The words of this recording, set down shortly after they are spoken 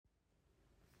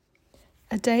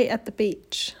A Day at the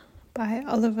Beach by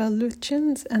Oliver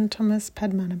Lutyens and Thomas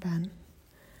Padmanabhan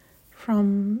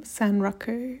from San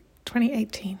Rocco,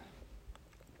 2018.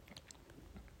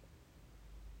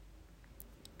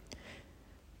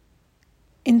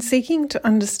 In seeking to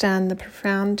understand the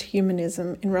profound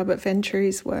humanism in Robert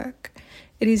Venturi's work,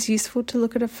 it is useful to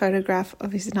look at a photograph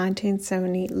of his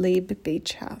 1970 Liebe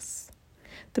beach house.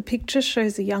 The picture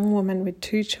shows a young woman with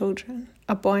two children,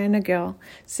 a boy and a girl,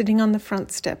 sitting on the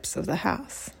front steps of the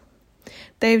house.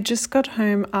 They have just got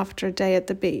home after a day at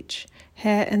the beach,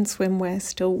 hair and swimwear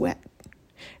still wet.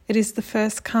 It is the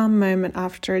first calm moment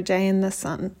after a day in the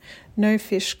sun, no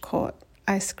fish caught,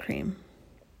 ice cream.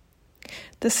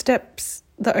 The steps,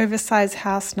 the oversized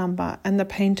house number, and the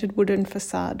painted wooden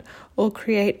facade all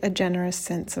create a generous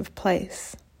sense of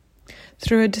place.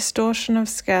 Through a distortion of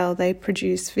scale, they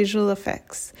produce visual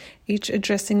effects, each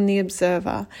addressing the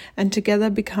observer, and together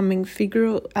becoming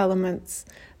figural elements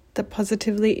that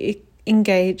positively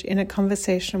engage in a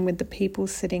conversation with the people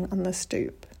sitting on the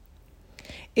stoop.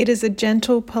 It is a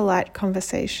gentle, polite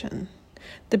conversation.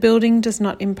 The building does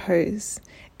not impose.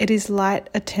 It is light,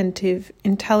 attentive,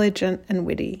 intelligent, and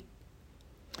witty.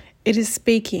 It is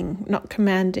speaking, not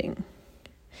commanding.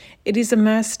 It is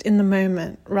immersed in the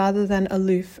moment rather than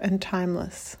aloof and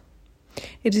timeless.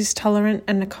 It is tolerant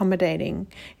and accommodating.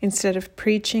 Instead of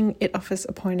preaching, it offers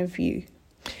a point of view.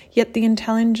 Yet the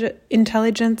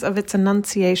intelligence of its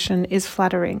enunciation is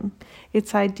flattering.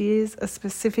 Its ideas are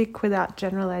specific without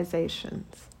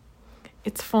generalizations.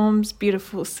 Its forms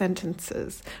beautiful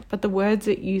sentences, but the words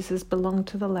it uses belong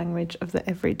to the language of the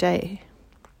everyday.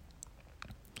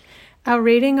 Our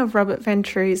reading of Robert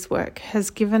Venturi's work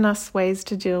has given us ways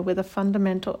to deal with a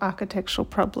fundamental architectural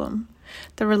problem,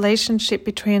 the relationship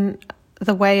between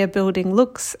the way a building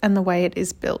looks and the way it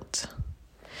is built.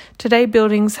 Today,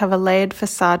 buildings have a layered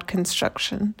facade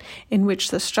construction in which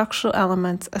the structural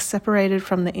elements are separated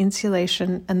from the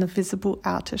insulation and the visible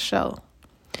outer shell.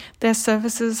 Their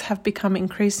surfaces have become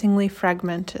increasingly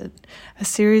fragmented, a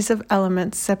series of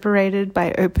elements separated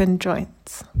by open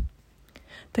joints.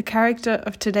 The character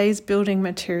of today's building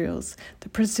materials, the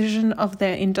precision of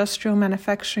their industrial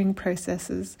manufacturing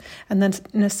processes, and the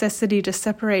necessity to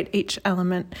separate each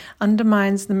element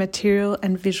undermines the material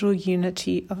and visual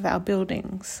unity of our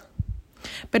buildings.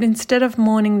 But instead of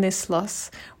mourning this loss,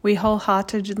 we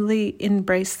wholeheartedly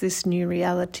embrace this new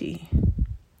reality.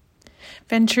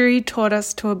 Venturi taught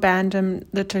us to abandon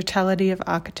the totality of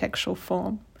architectural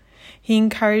form. He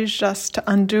encouraged us to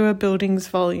undo a building's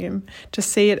volume, to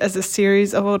see it as a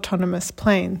series of autonomous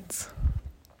planes.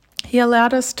 He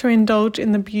allowed us to indulge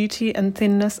in the beauty and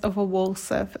thinness of a wall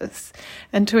surface,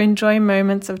 and to enjoy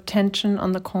moments of tension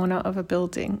on the corner of a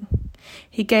building.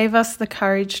 He gave us the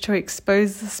courage to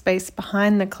expose the space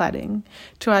behind the cladding,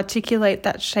 to articulate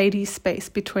that shady space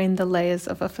between the layers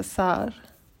of a facade.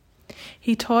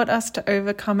 He taught us to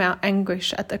overcome our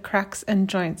anguish at the cracks and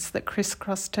joints that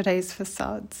crisscross today's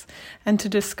facades, and to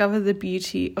discover the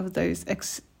beauty of those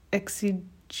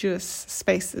exiguous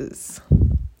spaces.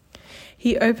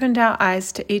 He opened our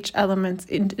eyes to each element's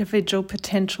individual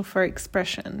potential for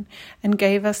expression, and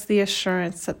gave us the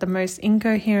assurance that the most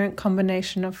incoherent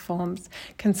combination of forms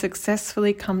can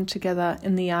successfully come together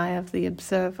in the eye of the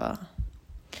observer.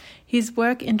 His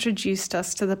work introduced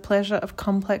us to the pleasure of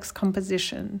complex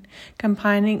composition,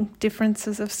 combining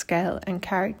differences of scale and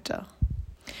character.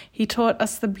 He taught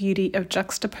us the beauty of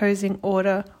juxtaposing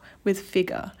order with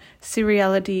figure,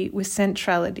 seriality with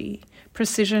centrality,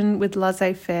 precision with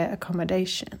laissez-faire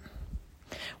accommodation.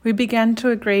 We began to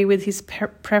agree with his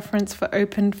preference for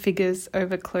open figures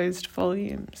over closed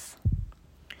volumes.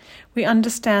 We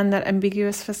understand that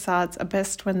ambiguous facades are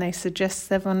best when they suggest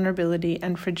their vulnerability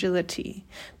and fragility,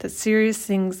 that serious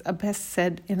things are best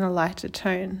said in a lighter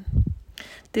tone.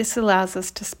 This allows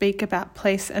us to speak about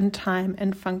place and time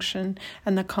and function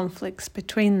and the conflicts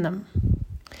between them.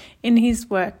 In his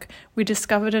work, we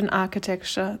discovered an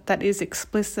architecture that is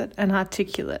explicit and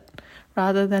articulate,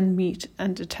 rather than mute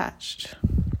and detached.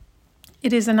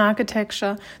 It is an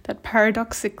architecture that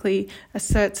paradoxically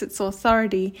asserts its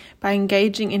authority by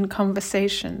engaging in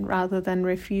conversation rather than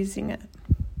refusing it.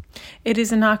 It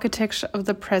is an architecture of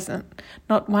the present,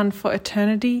 not one for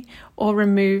eternity or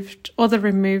the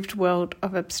removed world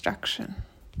of abstraction.